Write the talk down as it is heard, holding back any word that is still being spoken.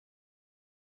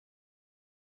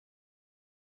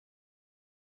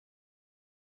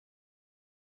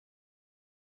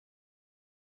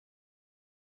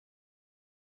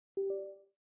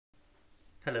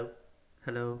Hello,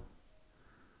 hello.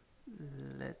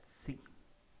 Let's see.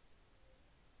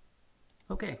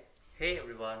 Okay. Hey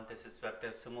everyone, this is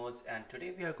BFE.dev Sumos, and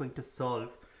today we are going to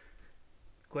solve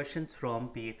questions from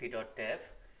BFE.dev.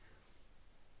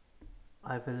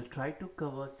 I will try to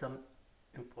cover some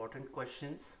important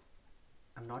questions.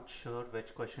 I'm not sure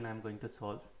which question I'm going to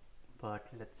solve, but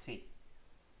let's see.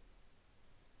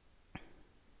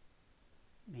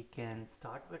 We can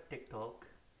start with TikTok.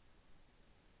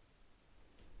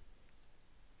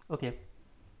 Okay.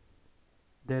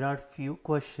 There are few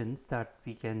questions that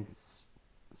we can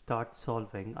start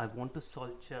solving. I want to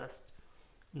solve just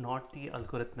not the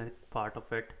algorithmic part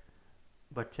of it,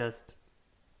 but just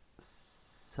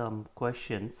some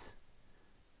questions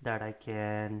that I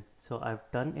can. So I've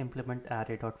done implement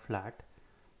array.flat.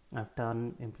 I've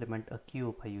done implement a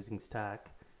queue by using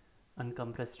stack,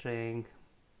 uncompress string,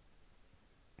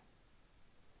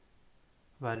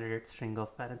 validate string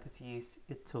of parentheses.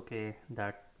 It's okay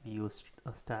that we used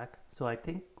a stack. So I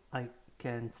think I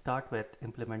can start with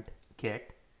implement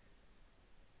get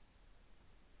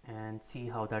and see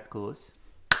how that goes.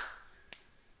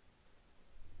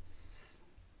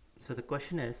 So the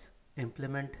question is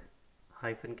implement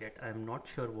hyphen get. I'm not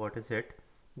sure what is it.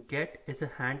 Get is a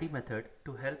handy method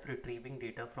to help retrieving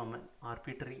data from an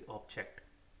arbitrary object.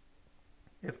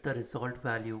 If the result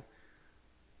value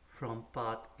from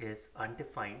path is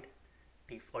undefined,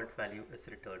 default value is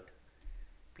returned.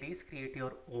 Please create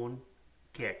your own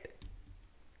get.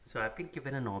 So I've been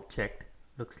given an object.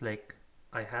 Looks like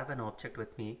I have an object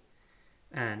with me,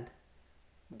 and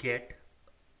get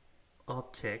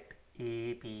object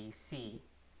ABC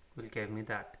will give me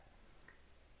that.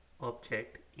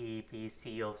 Object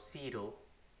ABC of 0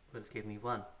 will give me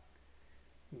 1.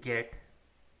 Get.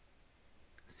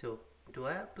 So do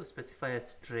I have to specify a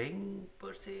string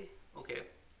per se? Okay,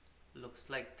 looks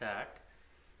like that.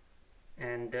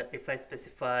 And if I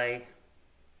specify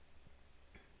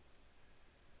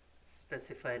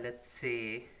let's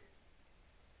say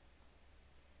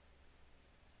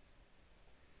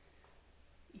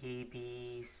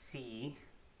ABC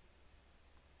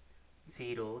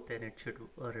 0, then it should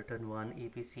return 1.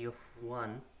 ABC of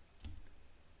 1,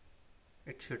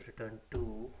 it should return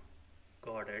 2.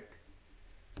 Got it.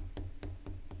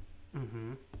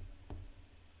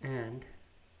 And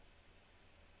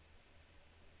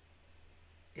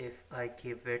if I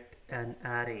give it an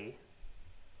array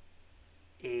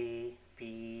A,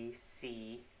 B,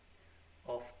 C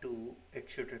of 2, it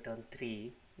should return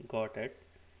 3. Got it.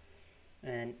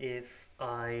 And if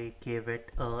I give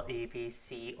it a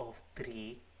ABC of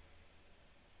 3,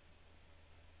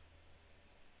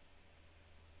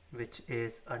 which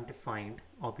is undefined,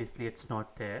 obviously it's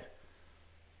not there,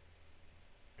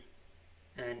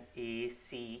 and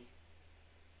AC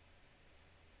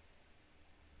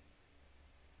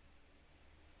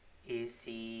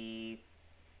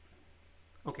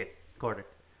okay, got it.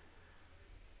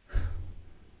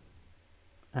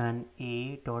 And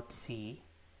A dot C,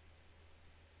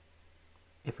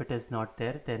 if it is not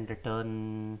there, then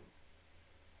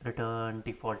return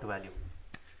default value.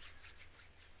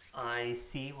 I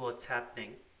see what's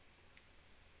happening.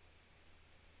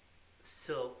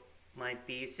 So my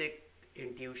basic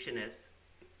intuition is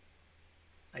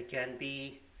I can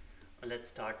be, let's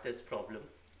start this problem.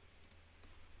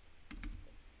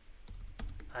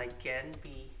 I can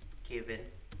be given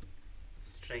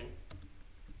string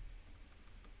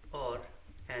or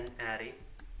an array.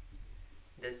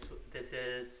 This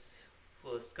is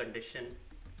first condition,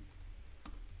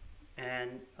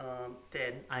 and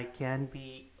then I can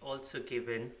be also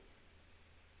given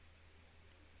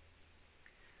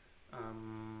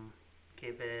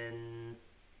given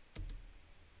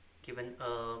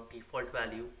a default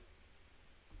value,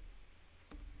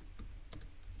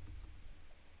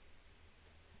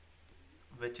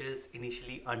 which is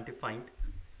initially undefined.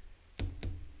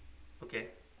 Okay,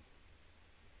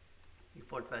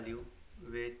 default value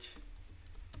which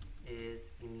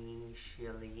is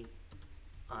initially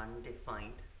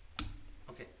undefined.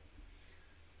 Okay.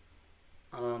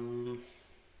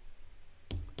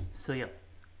 So yeah,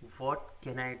 what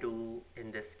can I do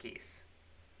in this case?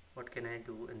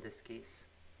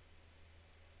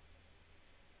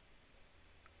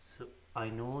 So I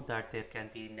know that there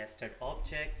can be nested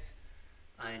objects.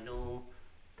 I know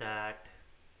that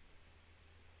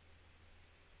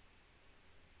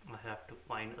I have to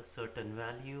find a certain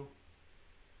value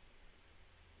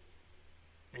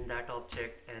in that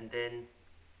object, and then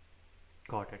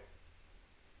got it.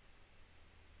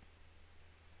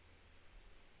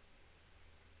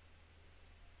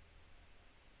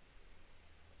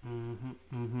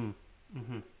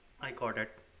 I got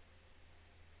it.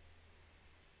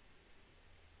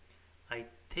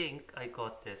 think I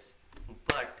got this,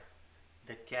 but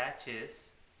the catch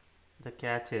is,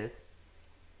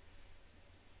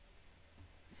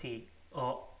 see,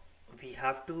 we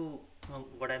have to,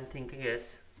 what I'm thinking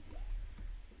is,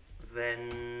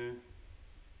 when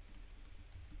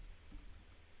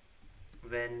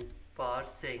when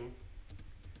parsing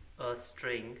a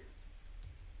string,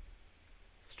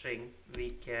 we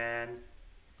can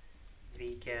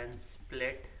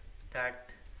split that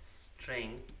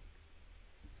string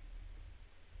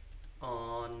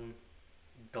on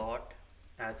dot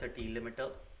as a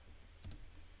delimiter,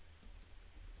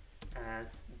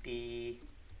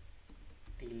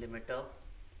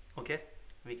 okay.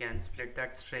 We can split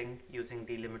that string using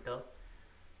delimiter,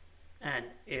 and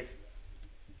if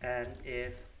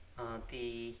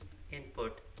the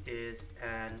input is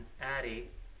an array,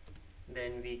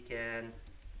 then we can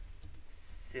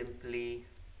simply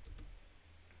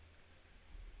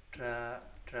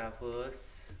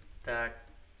traverse that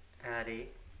array.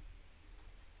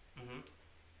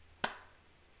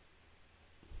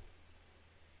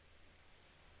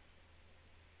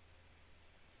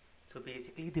 So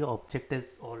basically the object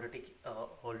is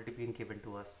already been given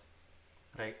to us,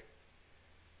 right?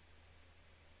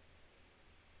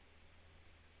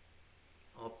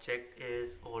 Object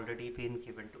is already been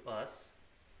given to us.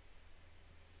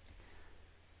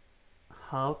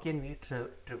 How can we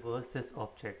traverse this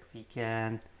object? We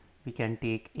can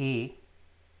take A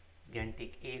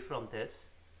from this,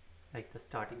 like the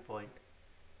starting point,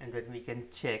 and then we can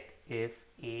check if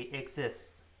A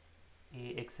exists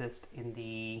in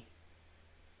the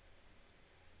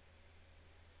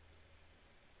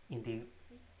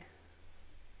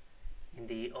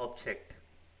object.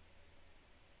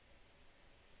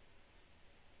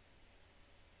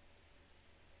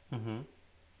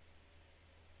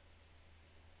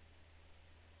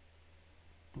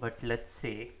 But let's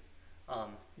say,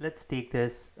 let's take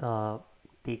this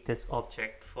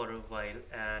object for a while,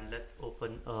 and let's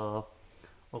open up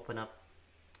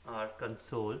our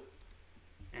console,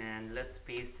 and let's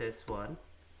paste this one.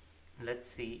 Let's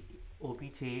see,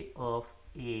 obj of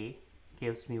A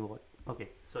gives me what? Okay,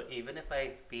 so even if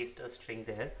I paste a string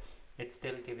there, it's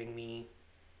still giving me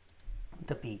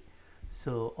the B.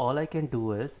 So all I can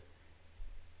do is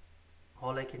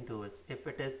if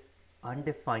it is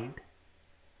undefined,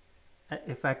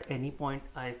 if at any point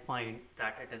I find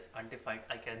that it is undefined,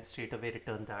 I can straight away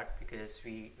return that, because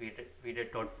we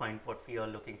did not find what we are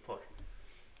looking for.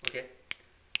 Okay,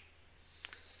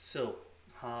 so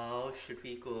how should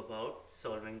we go about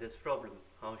solving this problem?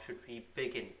 How should we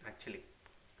begin actually?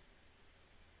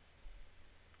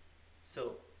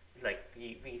 So like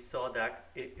we saw that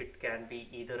it can be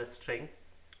either a string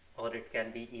or it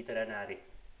can be either an array,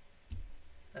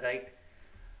 right?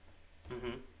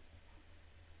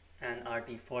 And our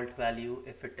default value,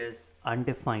 if it is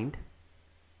undefined,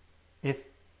 if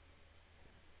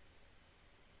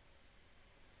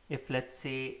let's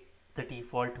say the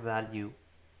default value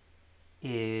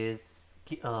is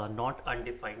not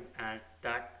undefined,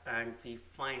 and we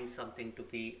find something to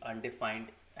be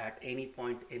undefined at any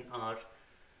point in our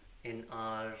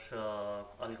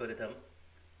algorithm,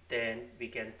 then we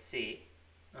can say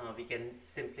we can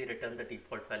simply return the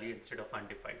default value instead of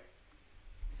undefined.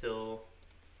 So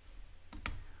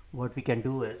what we can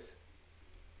do is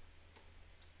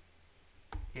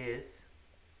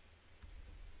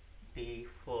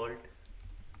default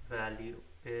value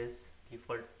is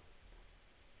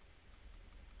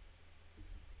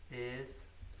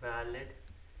valid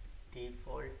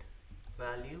default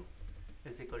value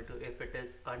is equal to, if it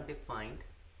is undefined,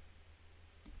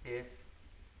 if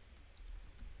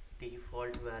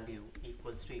default value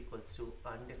equals to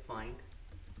undefined,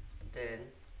 then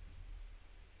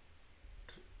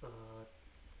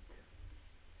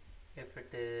if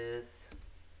it is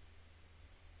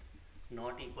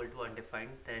not equal to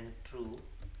undefined, then true,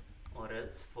 or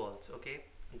else false. Okay,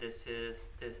 this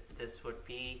would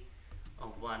be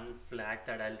one flag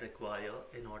that I'll require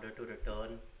in order to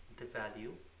return the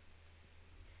value.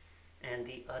 And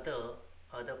the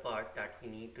other part that we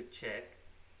need to check,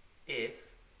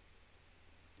 if,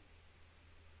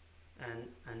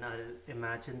 and I'll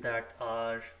imagine that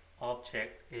our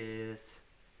object is,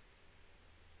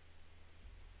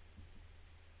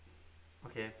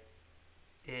 okay,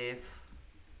 if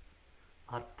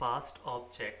our past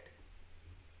object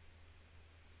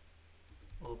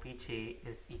obj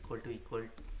is equal to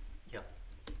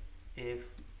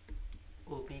if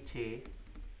obj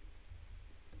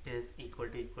is equal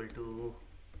to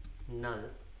null,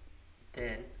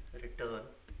 then return,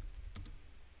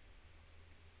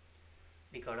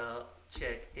 we gotta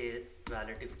check is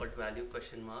valid default value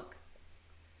question mark,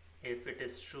 If it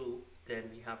is true, then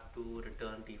we have to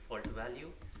return default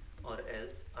value, or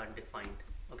else undefined.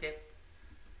 Okay.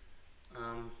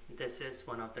 This is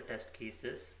one of the test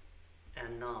cases.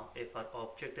 And now if our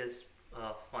object is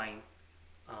fine,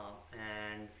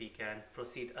 and we can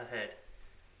proceed ahead,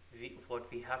 what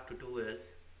we have to do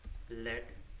is let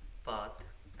path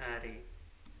array.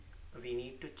 We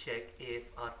need to check if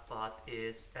our path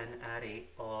is an array,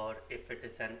 or if it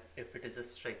is a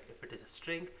string. If it is a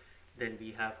string, then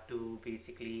we have to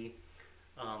basically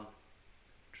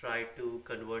try to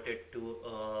convert it to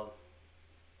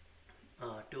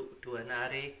an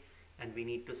array, and we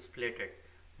need to split it.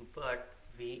 But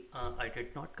I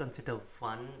did not consider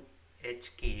one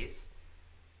edge case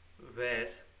where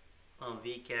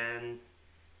we can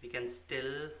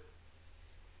still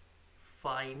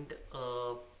find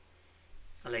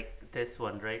like this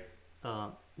one, right?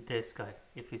 This guy,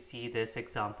 if you see this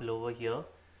example over here,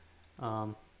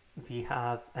 um, we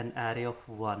have an array of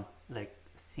 1, like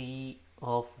C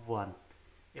of 1.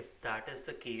 If that is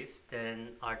the case,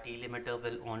 then our delimiter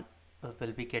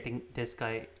will be getting this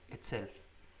guy itself.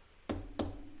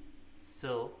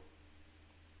 So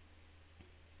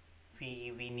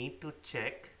we need to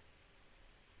check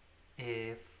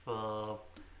if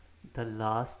the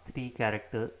last three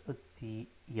character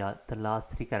the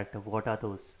last three character, what are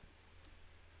those?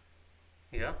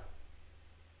 Yeah,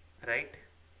 right?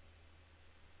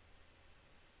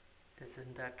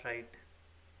 Isn't that right?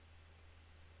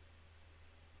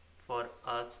 For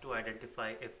us to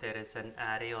identify if there is an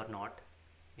array or not,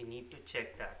 we need to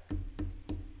check that.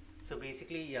 So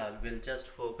basically, yeah, we'll just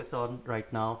focus on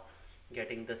right now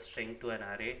getting the string to an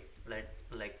array.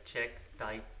 Like check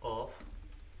type of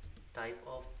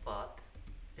path.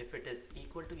 If it is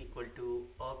equal to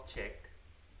object,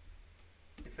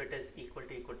 if it is equal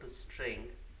to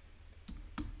string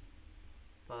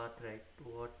path, right?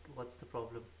 What's the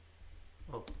problem?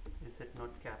 Oh, is it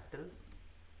not capital?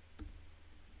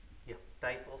 Yeah,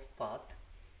 type of path.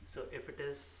 So if it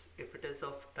is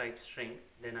of type string,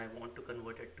 then I want to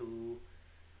convert it to,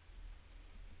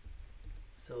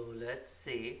 so let's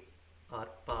say our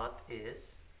path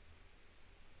is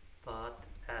path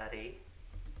array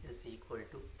is equal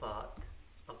to path.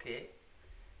 Okay,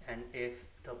 and if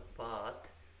the path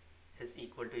is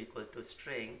equal to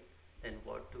string, then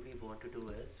what do we want to do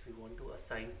is we want to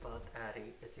assign path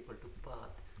array is equal to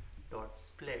path dot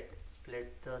split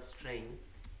the string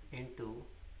into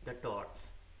the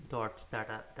dots that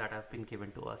have been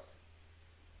given to us.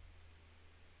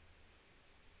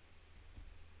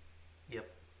 Yep.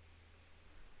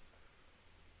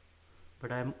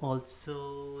 But I'm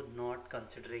also not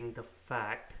considering the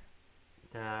fact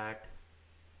that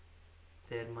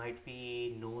there might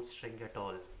be no string at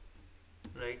all,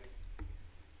 right?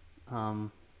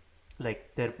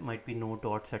 Like there might be no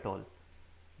dots at all,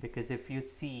 because if you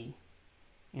see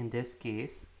in this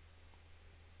case,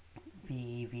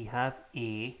 we have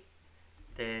A,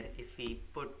 then if we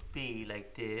put P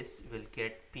like this, we'll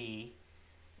get P,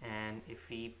 and if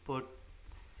we put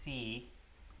C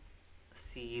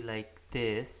like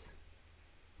this,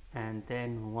 and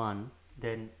then 1,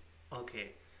 then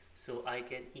okay, so I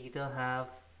can either have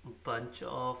a bunch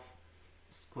of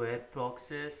square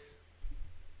boxes,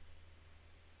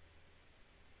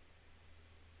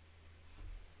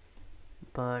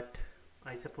 but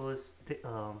I suppose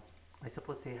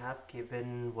they have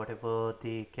given whatever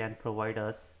they can provide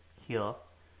us here.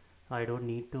 I don't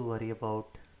need to worry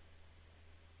about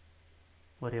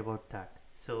that.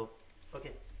 So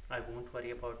okay, I won't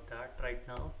worry about that right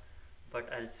now,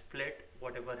 but I'll split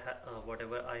whatever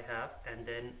I have, and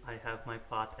then I have my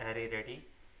path array ready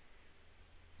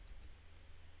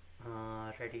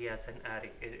as an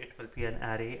array. It will be an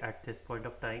array at this point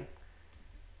of time,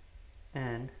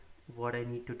 and what I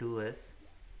need to do is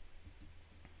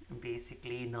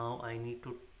basically now I need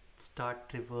to start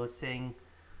traversing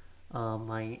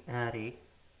my array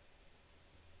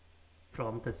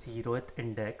from the zeroth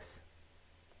index.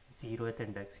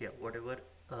 Yeah, whatever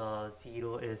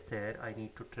 0 is there, I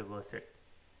need to traverse it.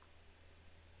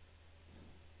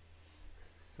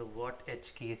 So what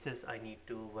edge cases I need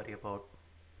to worry about?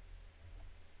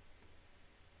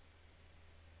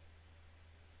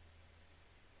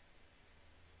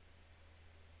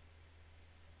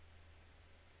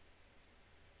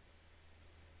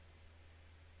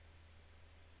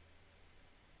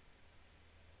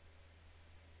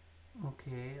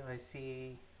 Okay, I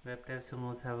see BFE.dev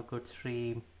sumos have a good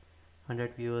stream,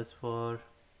 100 viewers for,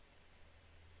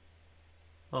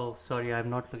 oh sorry, I'm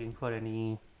not looking for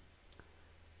any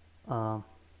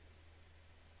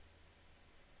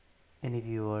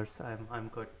viewers. I'm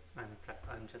good.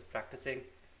 I'm just practicing.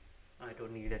 I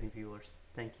don't need any viewers.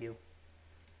 Thank you.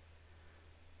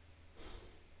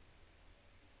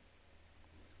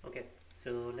 Okay,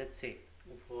 so let's see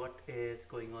what is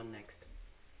going on next.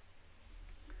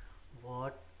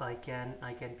 What I can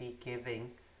be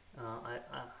giving,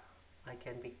 I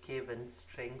can be given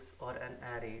strings or an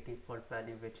array default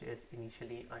value which is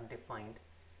initially undefined,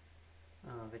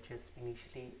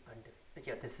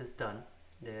 yeah, this is done.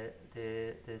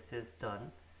 This is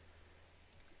done.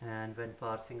 And when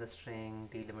parsing a string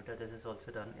delimiter, this is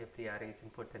also done. If the array is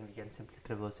input, then we can simply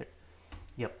traverse it.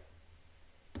 Yep,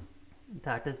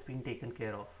 that has been taken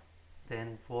care of.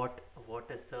 Then what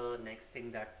is the next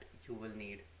thing that you will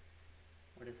need?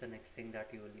 What is the next thing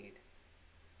that you will need?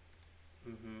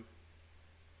 Mm-hmm.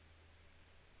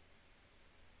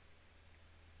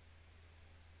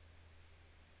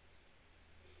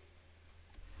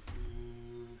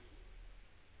 Mm,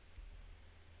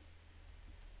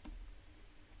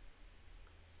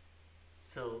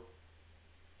 so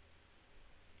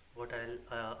what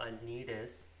I'll need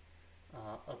is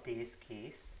a base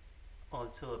case,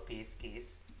 also a base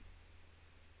case.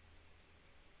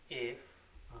 If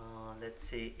let's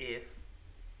say if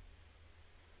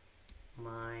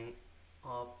my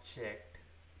object,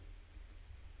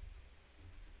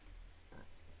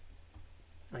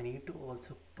 I need to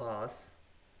also pass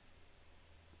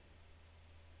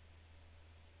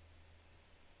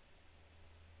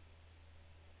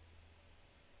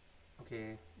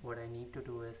okay, what I need to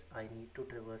do is I need to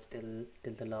traverse till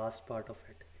the last part of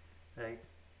it, right?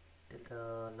 Till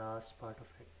the last part of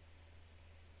it.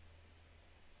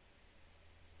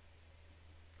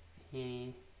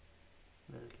 He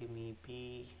will give me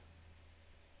B,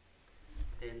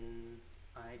 then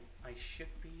I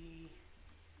should be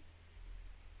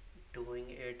doing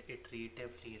it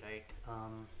iteratively, right?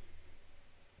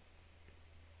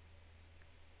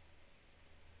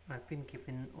 I've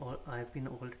been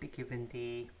already given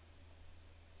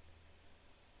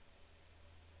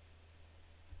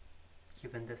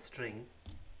the string.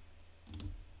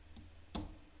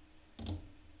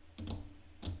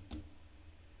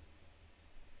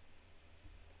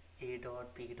 A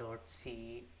dot B dot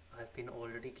C, I've been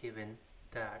already given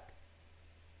that.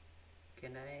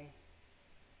 Can I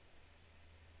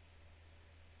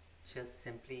just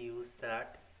simply use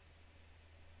that?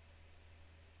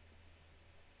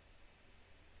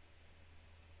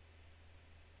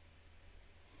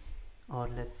 Or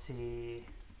let's say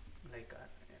like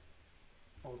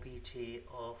obj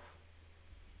of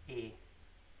A,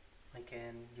 I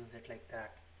can use it like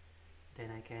that.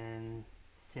 Then I can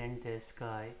send this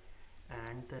guy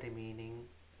and the remaining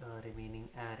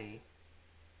array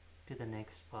to the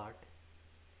next part.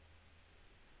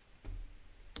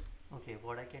 Okay,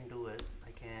 what I can do is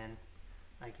I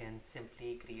can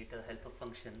simply create a helper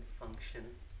function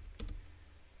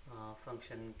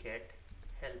get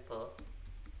helper.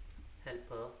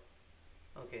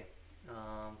 Okay,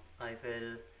 I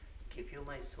will give you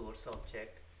my source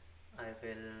object, I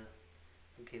will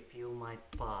give you my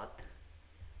path,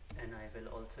 and I will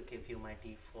also give you my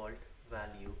default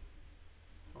value.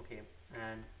 Okay,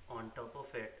 and on top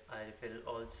of it I will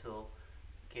also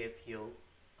give you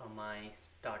my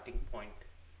starting point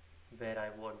where I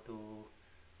want to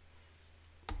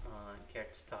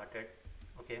get started.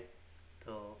 Okay,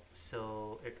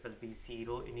 so it will be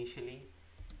 0 initially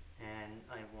and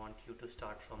I want you to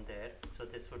start from there. So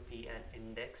this would be an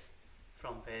index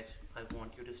from where I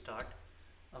want you to start.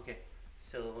 Okay,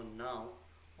 so now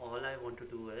all I want to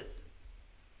do is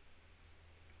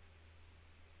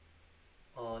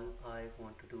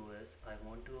I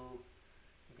want to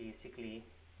basically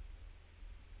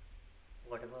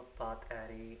whatever path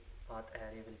array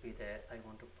will be there, I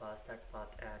want to pass that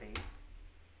path array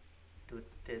to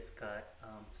this guy,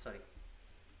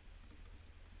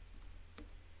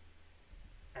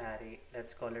 array,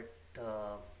 let's call it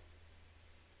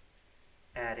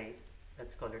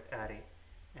array,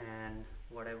 and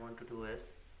what I want to do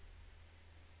is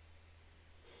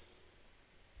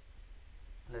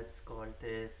let's call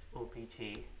this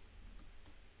obj,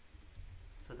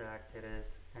 so that there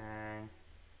is, and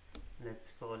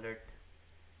let's call it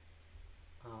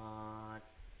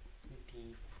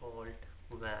default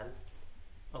val.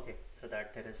 Okay, so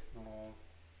that there is no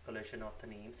collision of the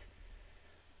names.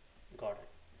 Got it.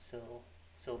 So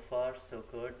far so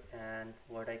good. And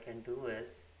what I can do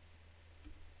is,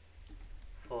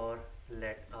 for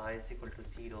let I is equal to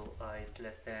 0, I is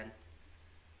less than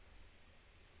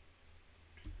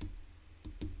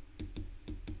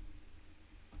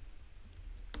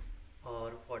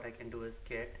or what I can do is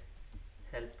get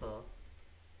helper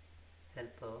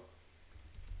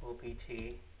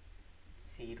obj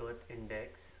 0th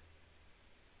index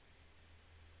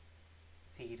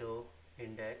 0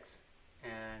 index,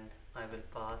 and I will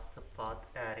pass the path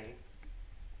array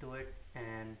to it,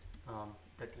 and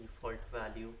the default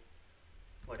value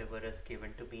whatever is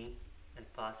given to me, and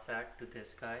pass that to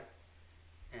this guy.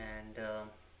 And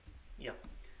yeah,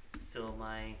 so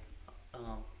my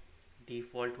um,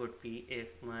 default would be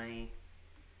if my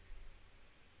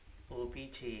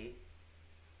obj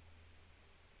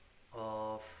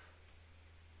of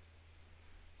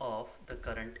the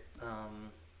current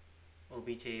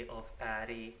obj of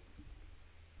array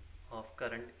of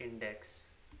current index.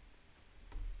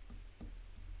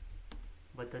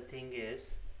 But the thing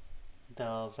is,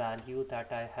 the value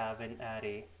that I have in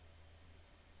array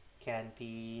can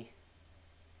be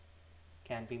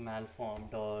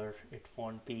malformed, or it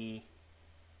won't be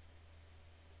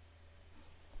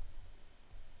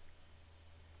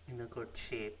in a good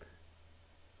shape.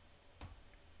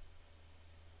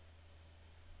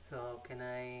 So how can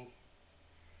I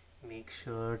make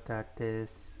sure that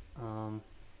this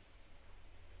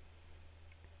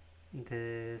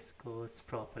this goes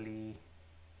properly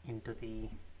into the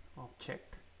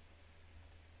object?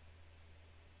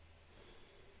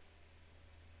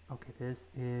 Okay, this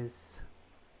is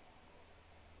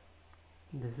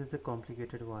a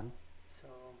complicated one. So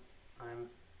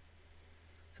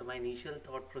my initial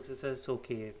thought process is,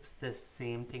 okay, if this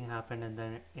same thing happened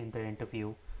in the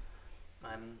interview,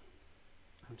 I'm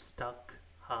stuck.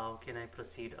 How can I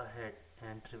proceed ahead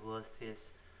and reverse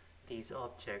these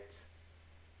objects?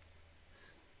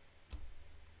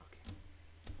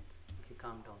 Okay,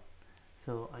 calm down.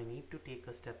 So I need to take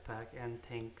a step back and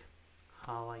think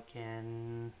how I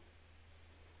can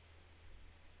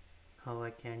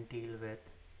deal with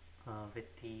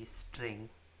the string.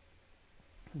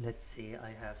 Let's say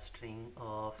I have string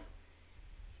of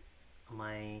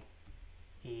my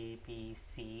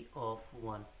ABC of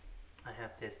 1. I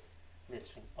have this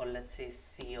string, or let's say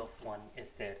C of 1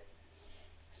 is there.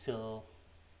 So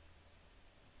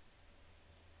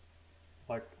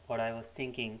what I was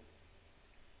thinking,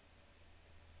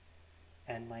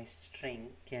 and my string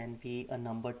can be a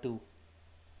number too,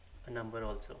 a number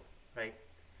also, right?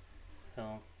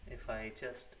 So if I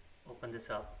just open this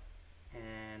up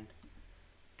and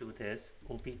do this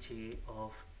obj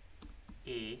of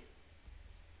A,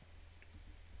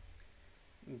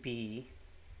 B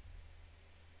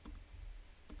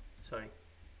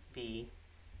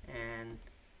and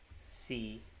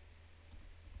C,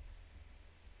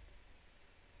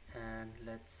 and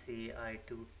let's say I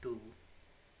do 2.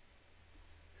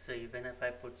 So even if I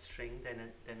put string,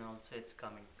 then also it's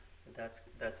coming. That's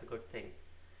a good thing.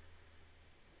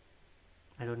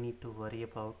 I don't need to worry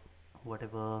about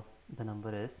whatever the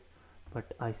number is,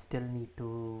 but I still need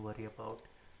to worry about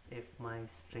if my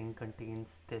string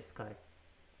contains this guy.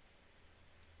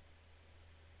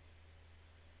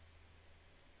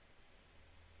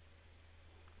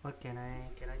 Or can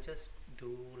I just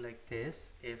do like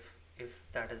this, if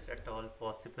that is at all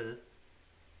possible?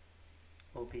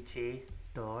 Obj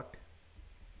dot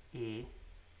A.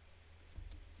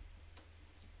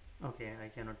 Okay, I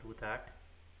cannot do that.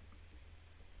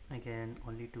 I can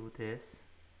only do this,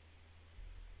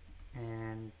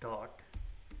 and dot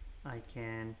I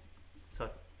can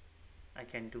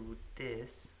do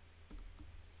this.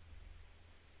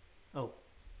 Oh,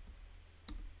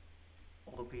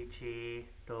 obj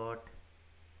dot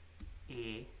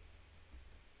A.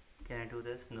 Can I do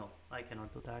this? No, I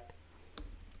cannot do that.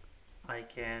 I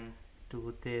can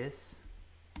do this.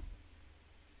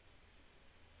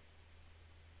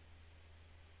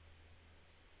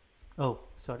 Oh,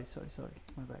 sorry,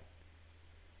 my bad.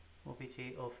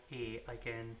 Obj of A, I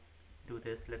can do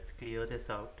this. Let's clear this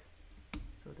out.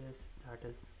 So that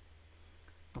is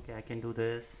okay. I can do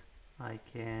this. I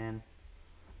can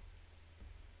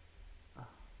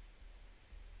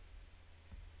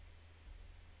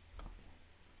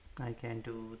I can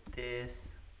do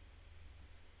this.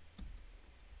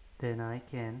 Then I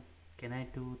can I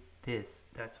do this?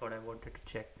 That's what I wanted to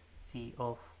check. C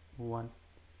of 1.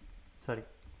 Sorry,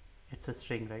 it's a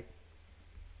string, right?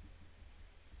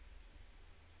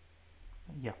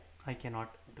 Yeah, I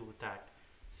cannot do that.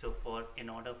 So in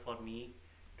order for me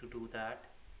to do that,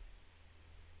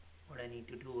 what I need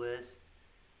to do is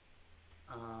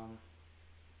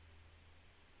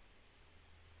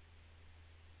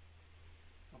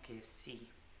okay, C.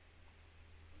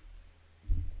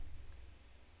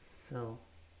 So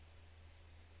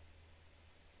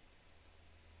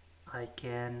I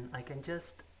can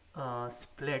just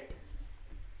split,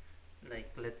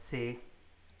 like, let's say,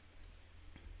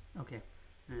 okay,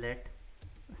 let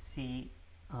C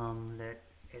let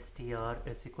str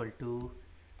is equal to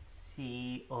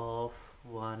C of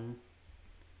 1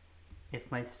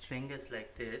 if my string is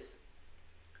like this,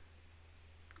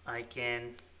 I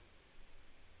can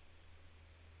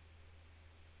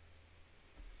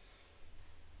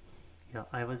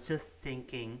I was just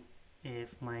thinking,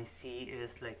 if my C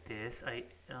is like this,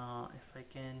 if I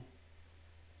can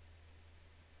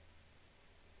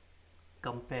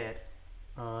compare,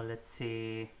 let's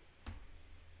say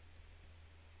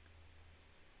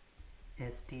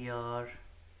str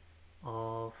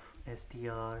of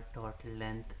str dot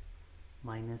length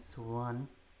minus 1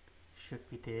 should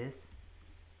be this,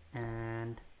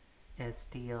 and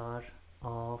str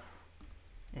of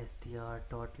str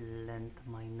dot length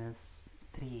minus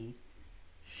 3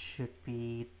 should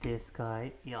be this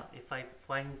guy. Yeah, if I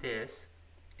find this,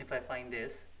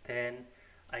 then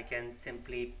I can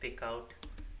simply pick out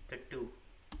the 2,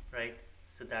 right?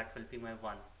 So that will be my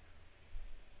 1.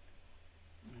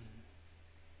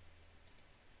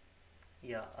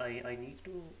 Yeah, I need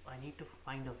to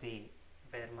find a way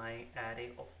where my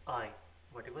array of I,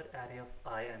 whatever array of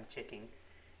I am checking,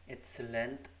 its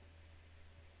length,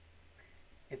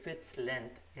 if its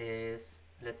length is,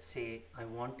 let's say I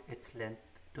want its length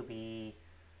to be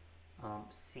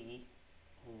C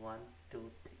 1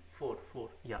 2 3 4 4.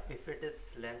 Yeah, if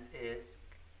its length is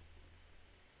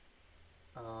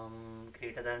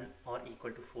greater than or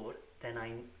equal to 4, then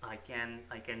I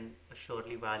can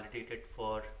surely validate it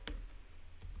for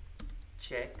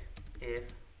check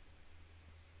if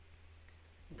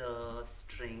the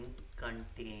string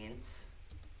contains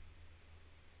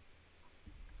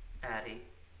array.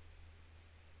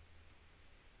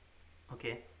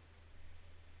 Okay,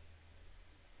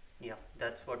 yeah,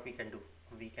 that's what we can do.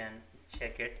 We can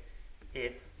check it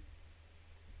if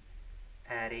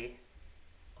array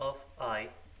of I,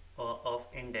 or of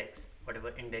index,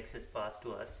 whatever index is passed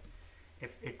to us,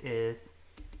 if it is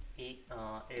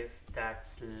if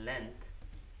that's length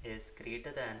is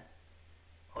greater than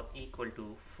or equal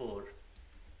to 4,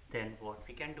 then what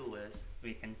we can do is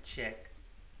we can check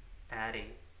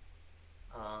array.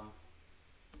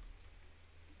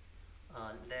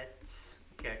 Let's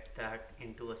get that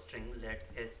into a string. Let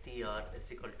str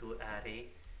is equal to array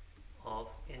of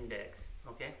index.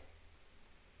 Okay,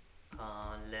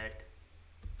 let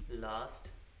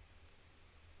last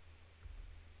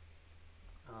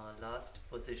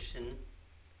position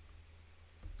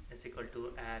is equal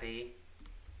to array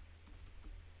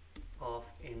of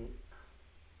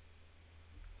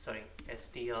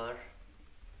str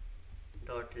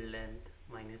dot length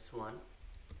minus 1.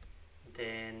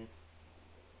 Then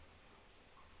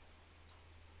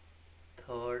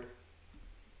third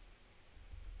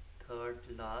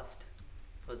last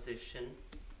position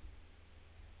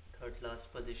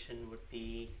would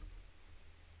be,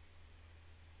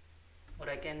 or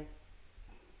I can,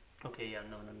 okay, yeah,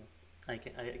 no, I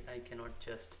cannot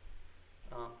just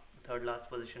third last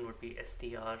position would be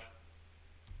str,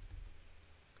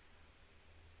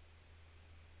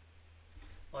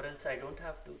 or else I don't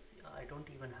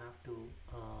even have to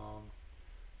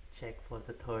check for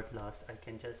the third last. I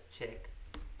can just check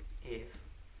if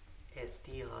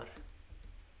str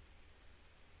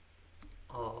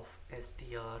of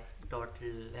str dot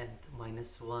length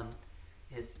minus 1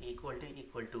 is equal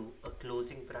to a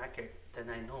closing bracket, then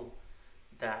I know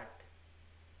that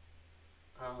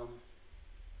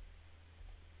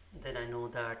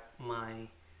my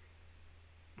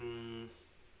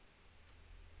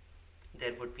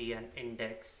there would be an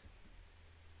index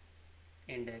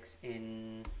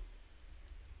in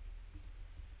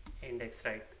index,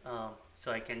 right?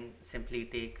 So I can simply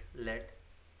take let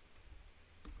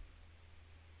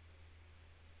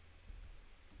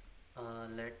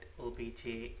obj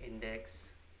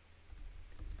index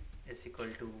is equal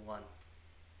to 1,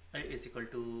 is equal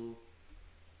to,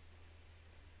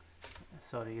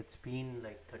 sorry, it's been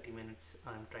like 30 minutes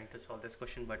I'm trying to solve this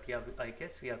question, but yeah, I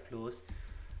guess we are close.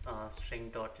 String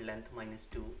dot length minus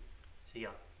 2. So yeah,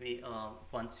 we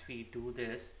once we do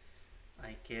this,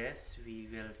 I guess we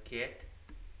will get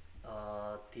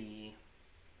the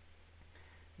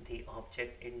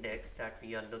object index that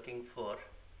we are looking for.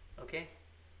 Okay,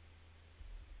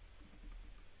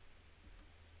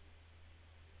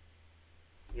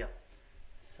 yeah,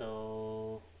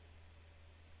 so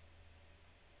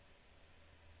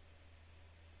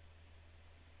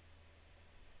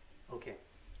okay,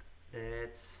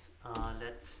 let's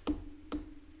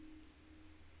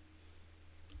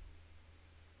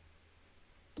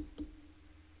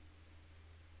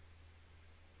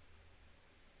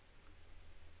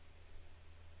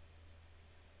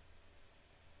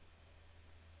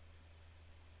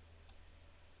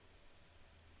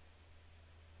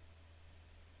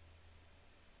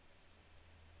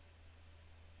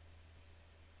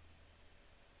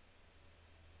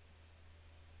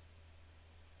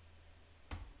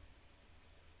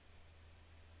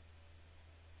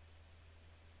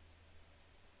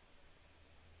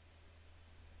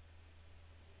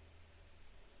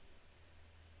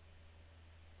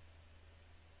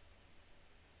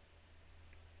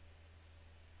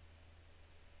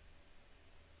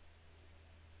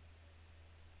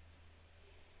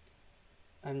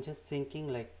I'm just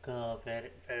thinking like where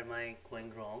am I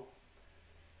going wrong,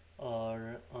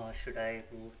 or should I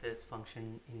move this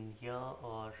function in here,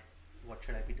 or what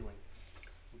should I be doing?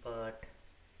 But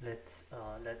let's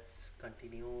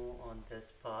continue on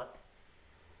this path.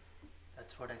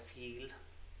 That's what I feel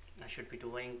I should be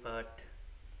doing, but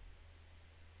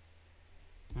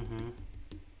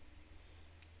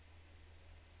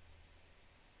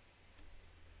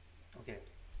okay.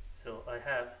 So I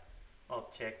have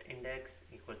object index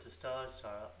equal to star str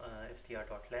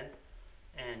dot length,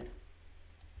 and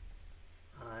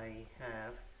I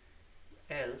have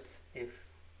else. If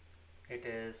it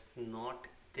is not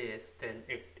this, then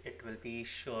it will be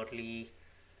surely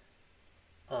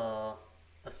a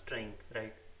string,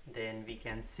 right? Then we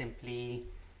can simply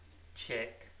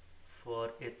check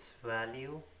for its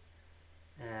value,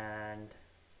 and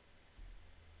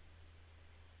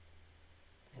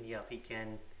yeah, we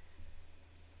can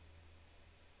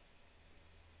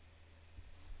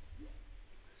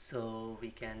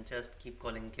just keep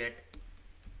calling get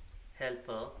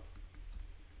helper.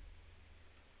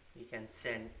 We can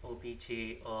send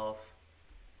obj of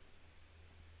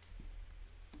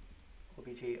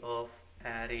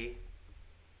array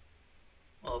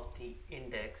of the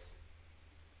index.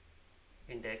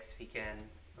 We can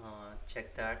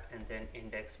check that, and then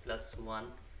index plus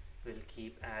 1 will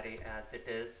keep array as it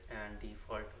is and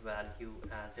default value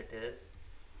as it is.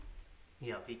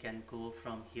 Yeah, we can go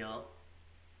from here.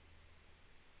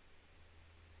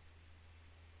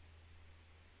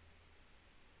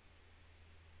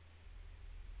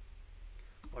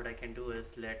 What I can do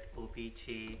is let obj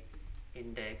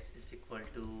index is equal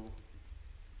to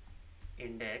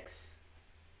index,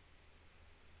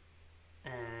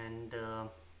 and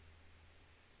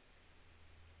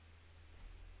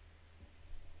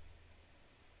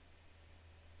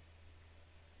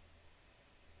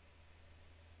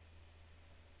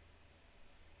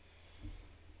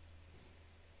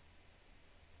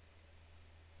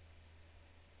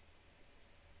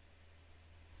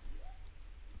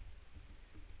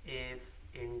if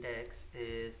index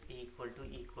is equal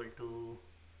to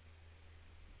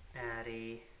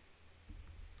array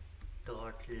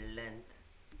dot length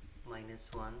minus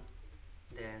 1,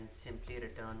 then simply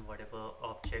return whatever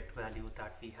object value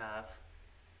that we have.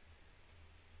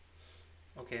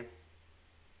 Okay,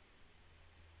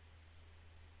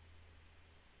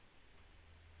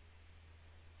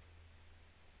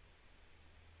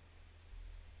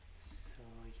 so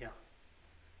yeah,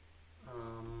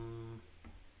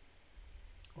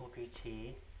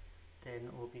 obj, then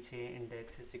obj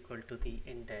index is equal to the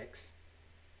index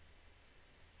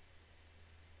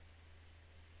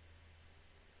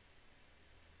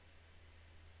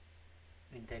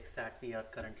that we are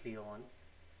currently on.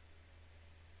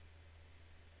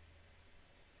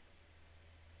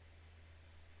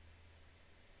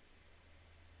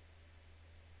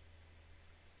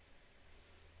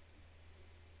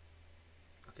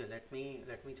 Okay, let me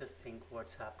just think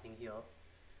what's happening here.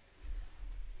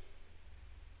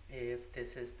 If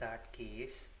this is that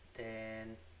case,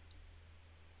 then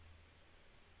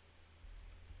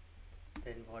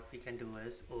what we can do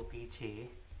is obj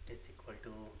is equal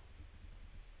to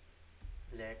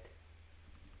let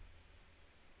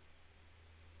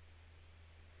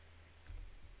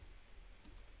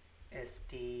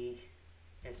str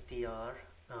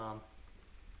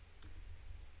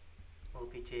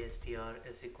obj str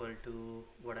is equal to,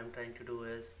 what I'm trying to do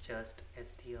is just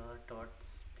str dot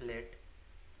split,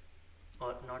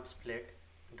 or not split,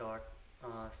 dot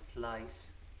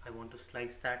slice. I want to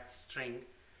slice that string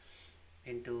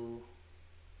into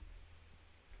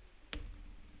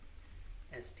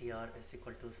str is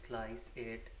equal to slice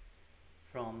it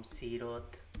from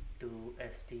 0th to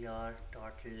str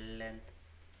dot length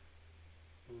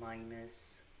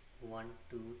minus 1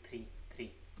 2 3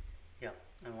 3. Yeah,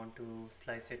 I want to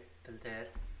slice it till there.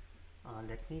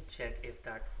 Let me check if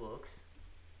that works.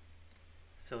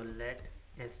 So let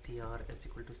str is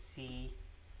equal to c1,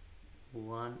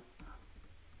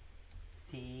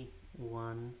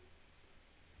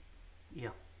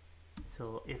 yeah.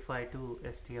 So if I do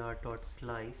str dot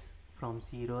slice from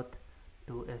 0th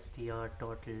to str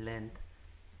dot length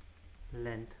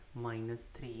minus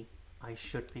 3, I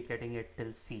should be getting it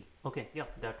till c. Okay, yeah,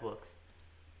 that works.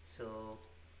 So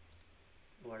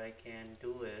what I can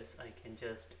do is I can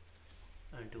just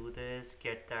do this,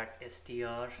 get that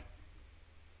str,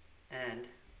 and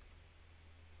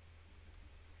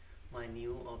my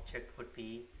new object would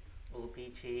be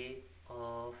obj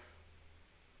of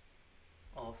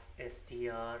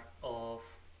str of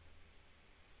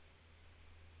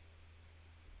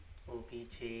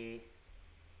obj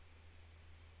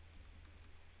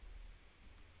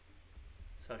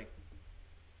sorry,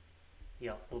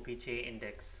 yeah, obj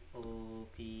index,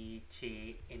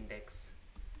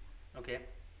 okay,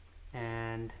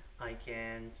 and I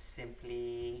can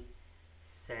simply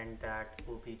send that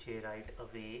obj right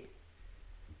away,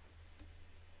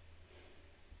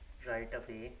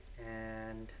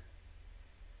 and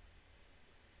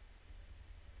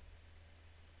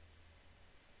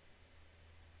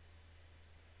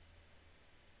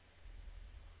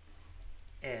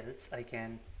else I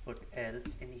can put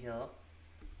else in here,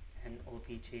 and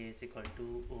obj is equal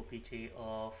to obj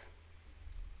of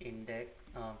index,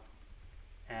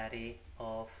 array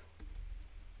of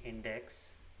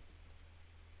index,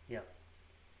 yeah,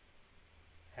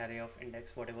 array of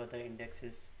index, whatever the index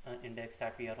is, index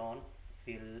that we are on,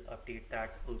 we'll update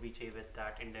that obj with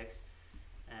that index,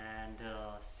 and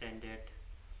send it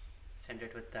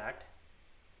with that,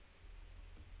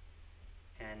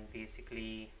 and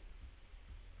basically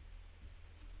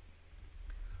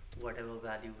whatever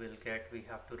value we'll get, we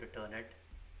have to return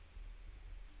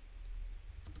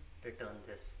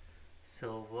this.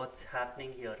 So what's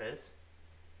happening here is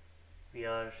we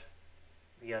are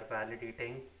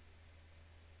validating,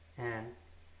 and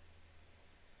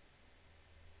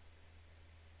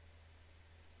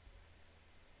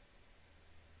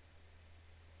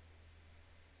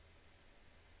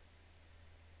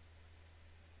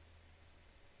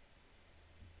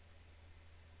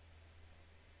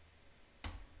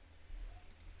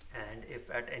if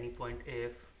at any point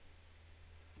if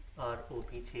our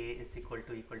obj is equal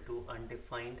to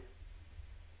undefined,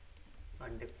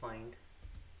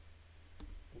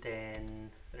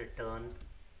 then return,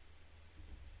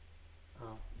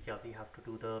 yeah, we have to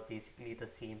do the basically the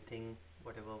same thing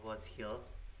whatever was here,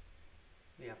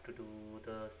 we have to do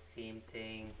the same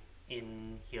thing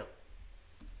in here,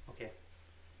 okay.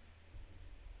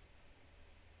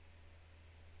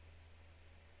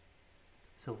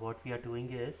 So what we are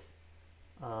doing is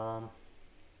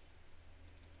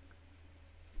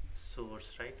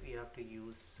source, right? We have to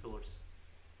use source.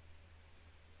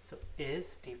 So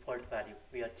is default value,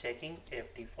 we are checking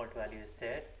if default value is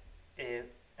there,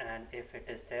 and if it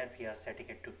is there, we are setting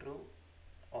it to true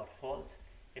or false.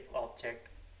 If object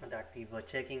that we were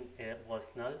checking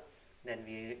was null, then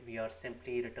we are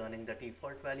simply returning the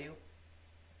default value,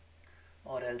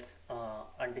 or else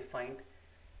undefined,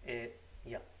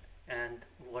 yeah. And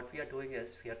what we are doing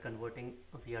is we are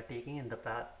taking in the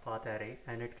path array,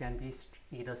 and it can be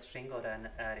either string or an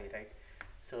array, right?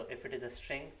 So if it is a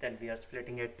string, then we are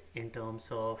splitting it in terms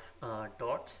of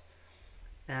dots,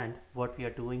 and what we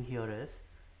are doing here is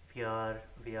we are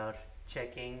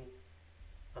checking,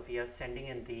 we are sending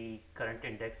in the current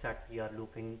index that we are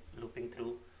looping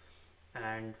through,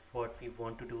 and what we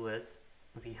want to do is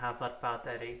we have our path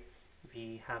array,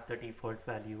 we have the default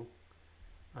value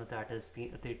that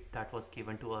was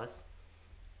given to us.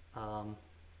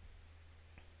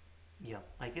 Yeah,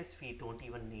 I guess we don't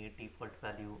even need default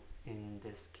value in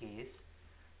this case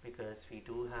because we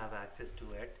do have access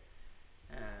to it,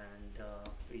 and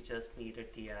we just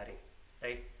needed the array,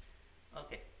 right?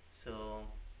 Okay, so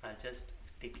I'll just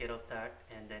take care of that,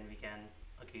 and then we can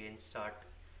again start.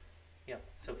 Yeah,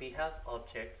 so we have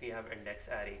object, we have index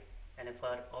array, and if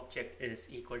our object is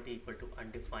equal to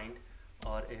undefined,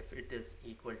 or if it is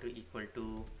equal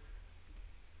to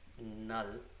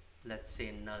null, let's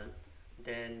say null,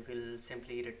 then we'll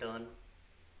simply return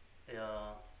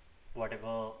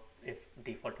whatever, if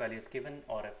default value is given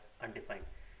or if undefined.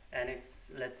 And if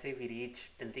let's say we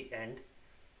reach till the end,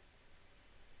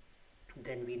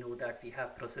 then we know that we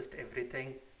have processed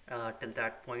everything till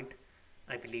that point.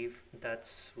 I believe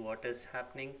that's what is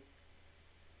happening.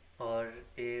 Or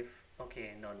if,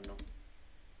 okay, no,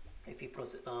 if we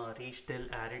reach till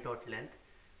array.length,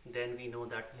 then we know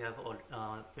that we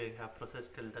have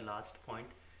processed till the last point,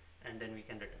 and then we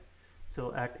can return.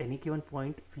 So at any given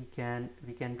point we can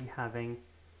be having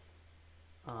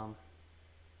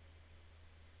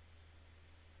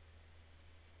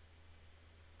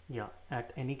yeah,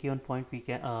 at any given point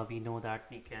we know that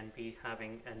we can be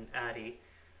having an array.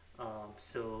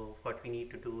 So what we need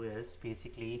to do is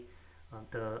basically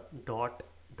the dot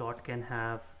can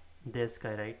have this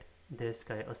guy, right? This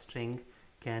guy, a string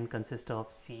can consist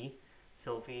of C.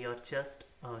 So we are just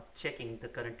checking the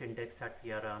current index that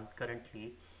we are on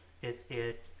currently, is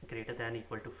it greater than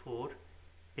equal to 4?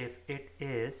 If it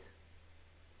is,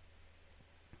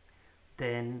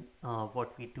 then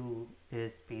what we do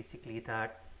is basically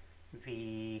that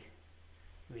we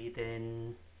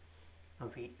then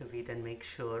make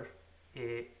sure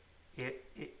it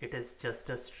is just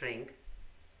a string.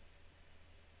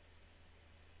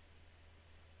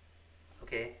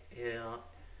 Okay,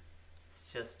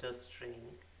 it's just a string,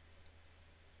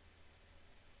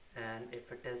 and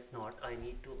if it is not, I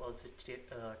need to also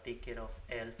take care of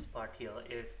else part here.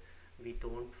 We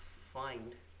don't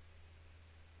find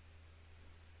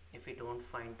if we don't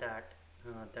find that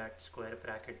that square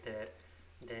bracket there,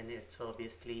 then it's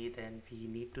obviously, then we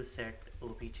need to set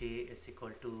obj is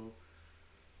equal to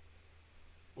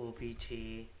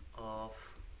obj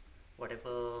of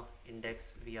whatever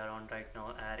index we are on right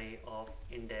now, array of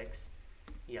index.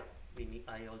 Yeah,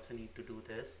 I also need to do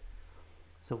this.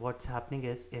 So what's happening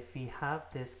is, if we have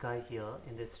this guy here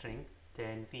in this string,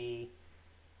 then we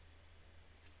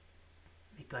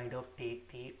kind of take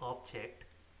the object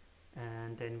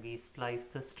and then we splice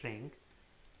the string,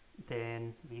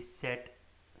 then we set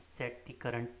the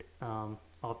current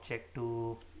object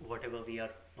to whatever we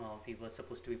were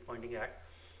supposed to be pointing at,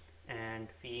 and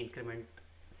we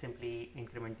simply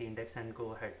increment the index and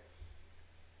go ahead.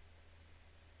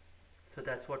 So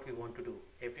that's what we want to do.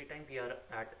 Every time we are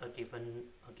at a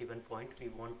given point, we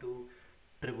want to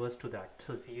traverse to that.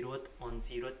 So on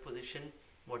 0th position,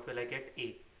 what will I get?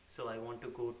 A. So I want to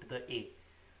go to the A.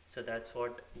 So that's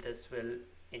what this will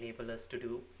enable us to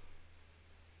do.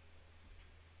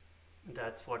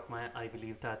 That's what I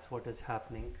believe that's what is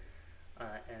happening.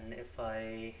 And if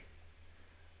I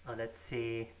let's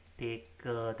say take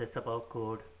this above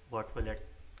code, what will it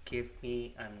give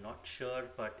me? I'm not sure,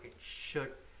 but it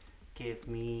should give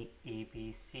me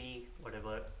ABC,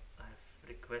 whatever I've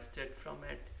requested from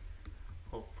it.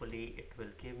 Hopefully it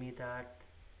will give me that,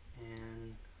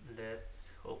 and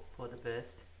let's hope for the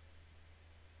best.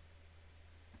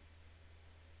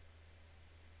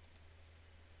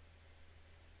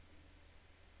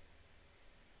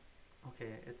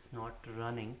 Okay, it's not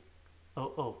running.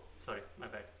 Oh, sorry, my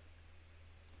bad.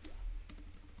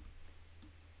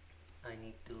 I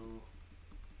need to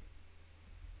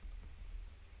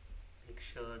make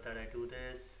sure that I do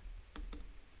this.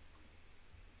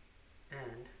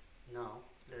 And now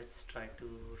let's try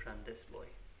to run this boy.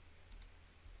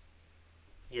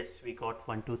 Yes, we got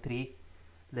 1 2 3.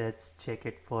 Let's check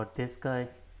it for this guy.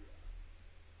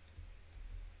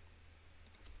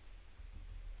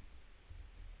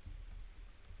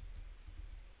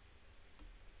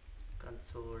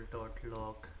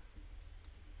 Console.log.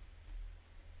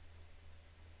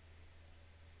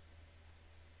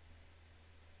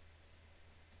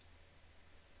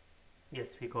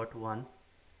 Yes, we got 1.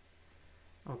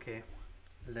 Okay,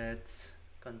 let's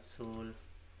console.log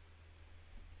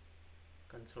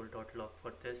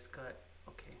for this guy.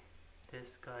 Okay,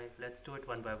 this guy, let's do it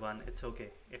one by one. It's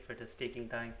okay if it is taking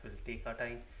time, we'll take our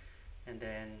time and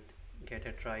then get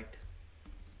it right.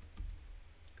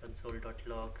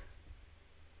 Console.log,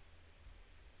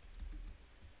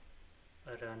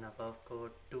 run above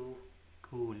code 2.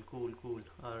 Cool.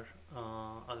 Our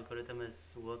algorithm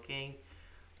is working.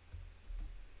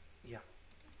 Yeah.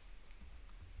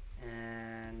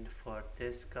 And for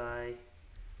this guy,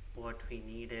 what we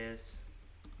need is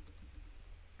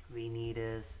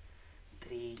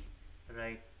 3,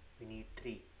 right? We need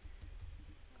 3.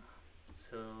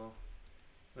 So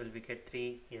will we get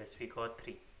 3? Yes, we got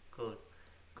 3. Cool,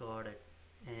 got it.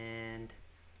 And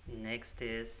next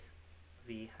is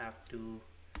we have to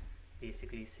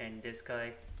basically send this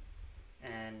guy,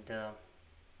 and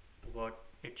what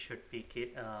it should be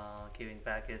giving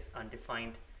back is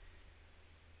undefined.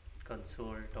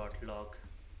 Console.log.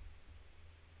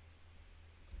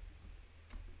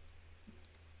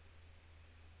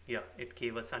 Yeah, it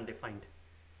gave us undefined.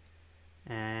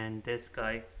 And this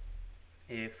guy,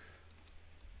 if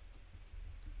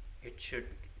it should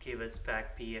give us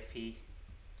back BFE.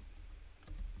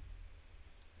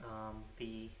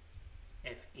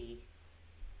 BFE.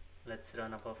 Let's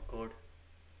run above code.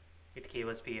 It gave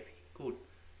us BFE. Cool.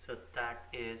 So that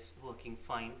is working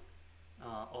fine.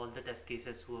 All the test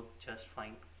cases work just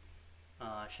fine.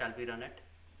 Shall we run it?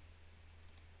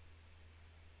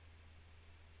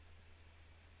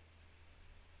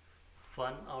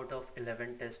 One out of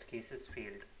 11 test cases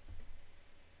failed.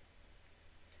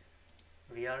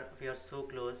 We are so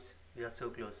close. We are so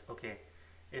close. Okay,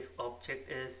 if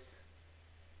object is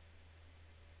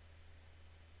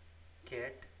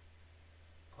get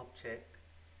object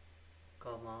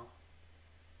comma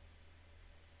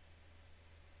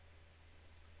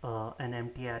an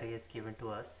empty array is given to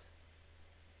us.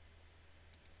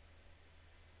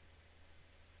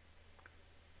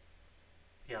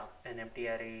 Yeah, an empty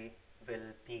array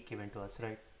will be given to us,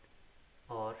 right?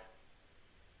 Or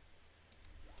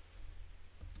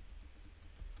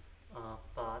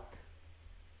path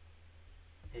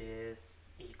is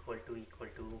equal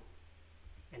to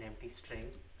an empty string,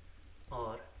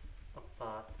 or a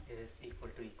path is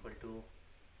equal to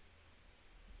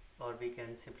or we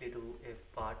can simply do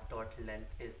if part dot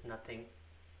length is nothing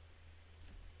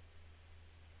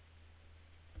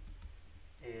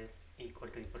is equal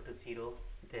to 0,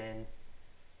 then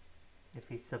if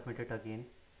we submit it again.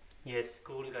 Yes,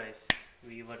 cool guys,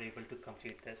 we were able to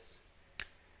complete this.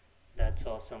 That's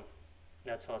awesome.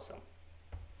 That's awesome.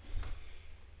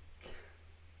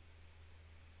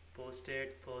 Post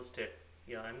it, post it.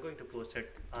 Yeah, I'm going to post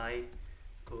it. I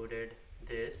coded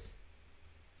this.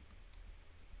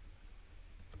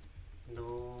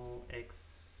 No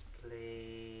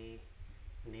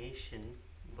explanation,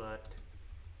 but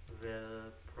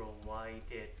will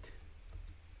provide it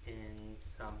in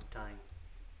some time.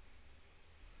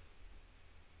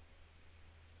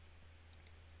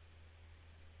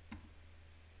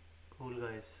 Cool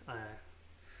guys,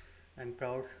 I'm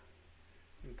proud.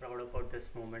 I'm proud about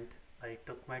this moment. I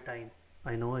took my time.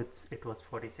 I know it was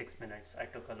 46 minutes. I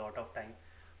took a lot of time,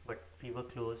 but we were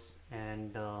close,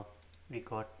 and we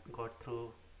got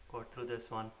through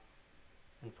this one,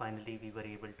 and finally we were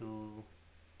able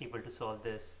to solve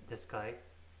this guy.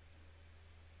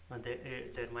 And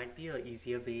there might be a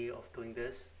easier way of doing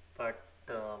this, but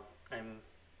I'm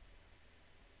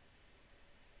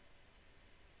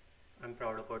I'm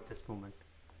proud about this moment.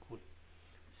 Cool.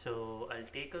 So I'll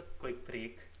take a quick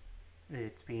break.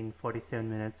 It's been 47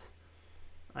 minutes.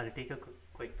 I'll take a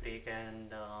quick break,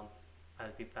 and I'll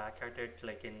be back at it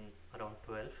like in around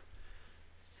 12.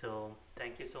 So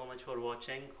thank you so much for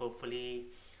watching. Hopefully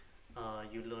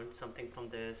you learned something from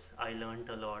this. I learned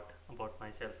a lot about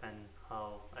myself and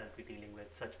how I'll be dealing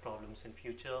with such problems in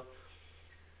future.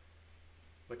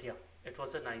 But yeah, it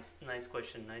was a nice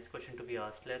question to be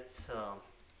asked. Let's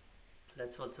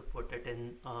also put it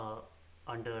in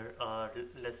under our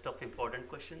list of important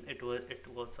question. It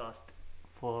was asked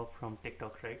for from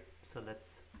TikTok, right? So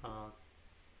let's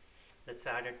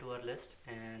add it to our list,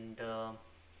 and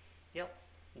yeah,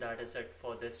 that is it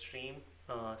for this stream.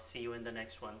 See you in the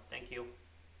next one. Thank you.